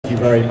you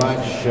very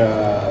much.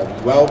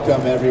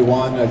 Welcome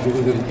everyone. Je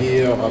voudrais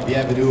dire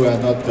bienvenue à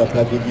notre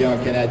pavillon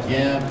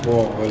canadien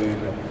pour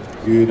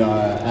une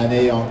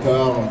année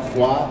encore une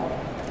fois.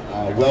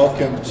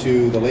 Welcome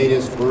to the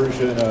latest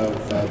version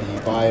of the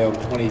BIO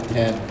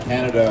 2010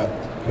 Canada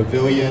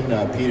Pavilion.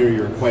 Peter,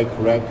 you're quite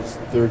correct. It's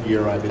the third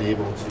year I've been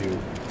able to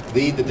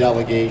lead the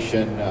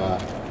delegation.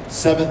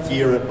 Seventh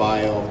year at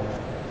BIO.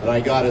 But I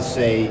gotta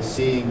say,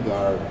 seeing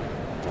our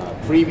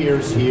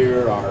premiers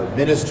here, our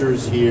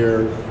ministers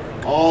here,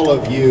 all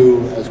of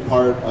you as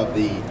part of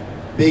the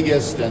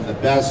biggest and the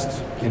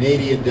best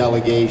Canadian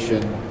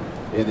delegation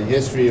in the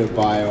history of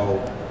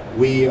BIO,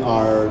 we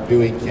are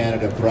doing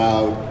Canada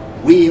proud.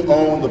 We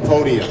own the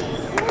podium.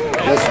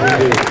 Yes, we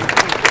do.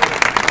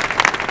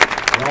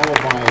 In all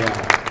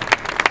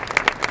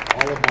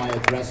of my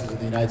addresses in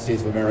the United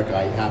States of America,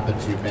 I happen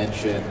to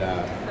mention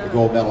the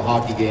gold medal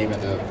hockey game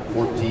and the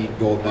 14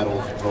 gold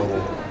medals in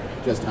total.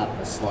 Just happened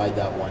to slide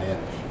that one in.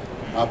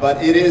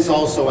 But it is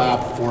also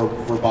apt for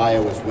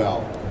BIO as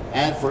well,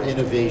 and for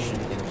innovation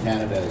in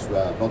Canada as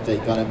well. Notre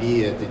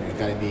économie est une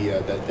économie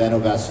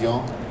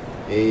d'innovation,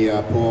 et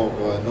pour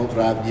notre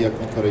avenir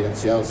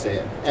concurrentiel,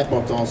 c'est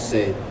important,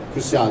 c'est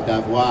crucial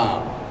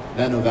d'avoir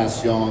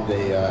l'innovation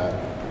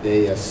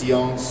des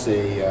sciences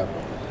et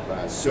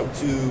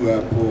surtout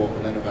pour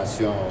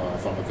l'innovation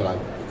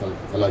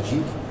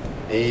pharmacologique.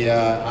 Et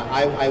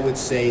I would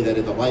say that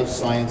in the life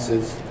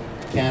sciences,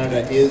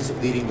 Canada is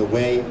leading the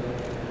way.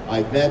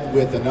 I've met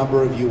with a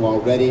number of you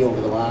already over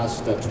the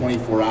last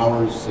 24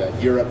 hours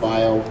here at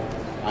BIO.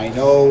 I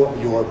know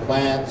your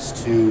plans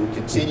to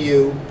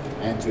continue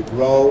and to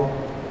grow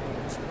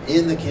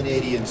in the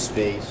Canadian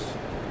space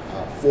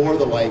for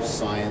the life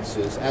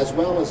sciences, as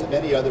well as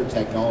many other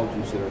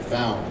technologies that are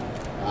found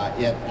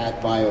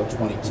at BIO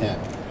 2010.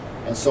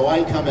 And so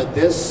I come at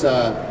this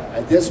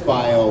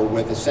BIO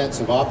with a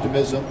sense of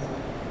optimism.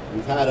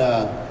 We've had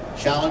a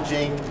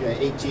challenging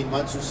 18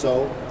 months or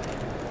so.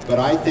 But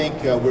I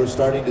think we're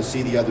starting to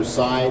see the other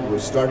side. We're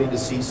starting to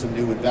see some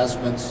new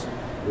investments.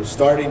 We're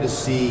starting to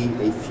see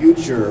a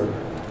future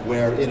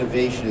where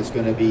innovation is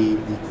going to be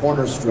the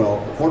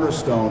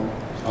cornerstone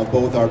of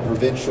both our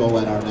provincial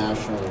and our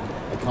national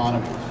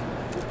economies.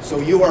 So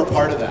you are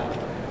part of that.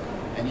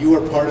 And you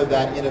are part of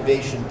that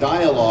innovation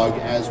dialogue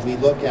as we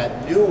look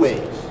at new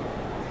ways,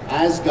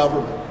 as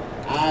government,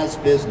 as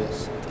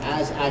business,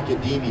 as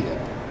academia,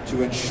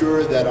 to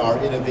ensure that our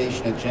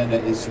innovation agenda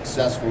is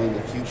successful in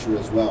the future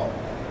as well.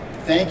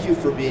 Thank you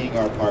for being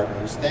our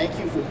partners. Thank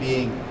you for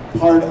being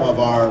part of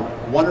our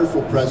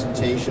wonderful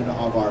presentation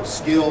of our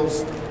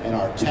skills and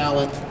our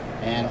talent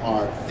and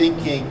our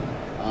thinking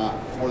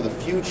for the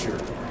future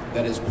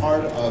that is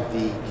part of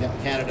the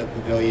Canada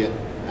Pavilion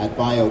at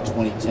BIO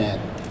 2010.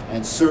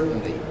 And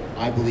certainly,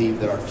 I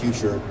believe that our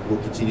future will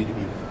continue to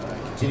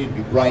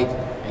be bright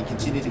and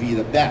continue to be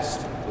the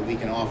best that we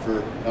can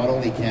offer not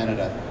only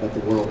Canada, but the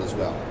world as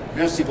well.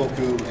 Merci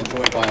beaucoup.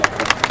 Enjoy BIO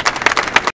 2010.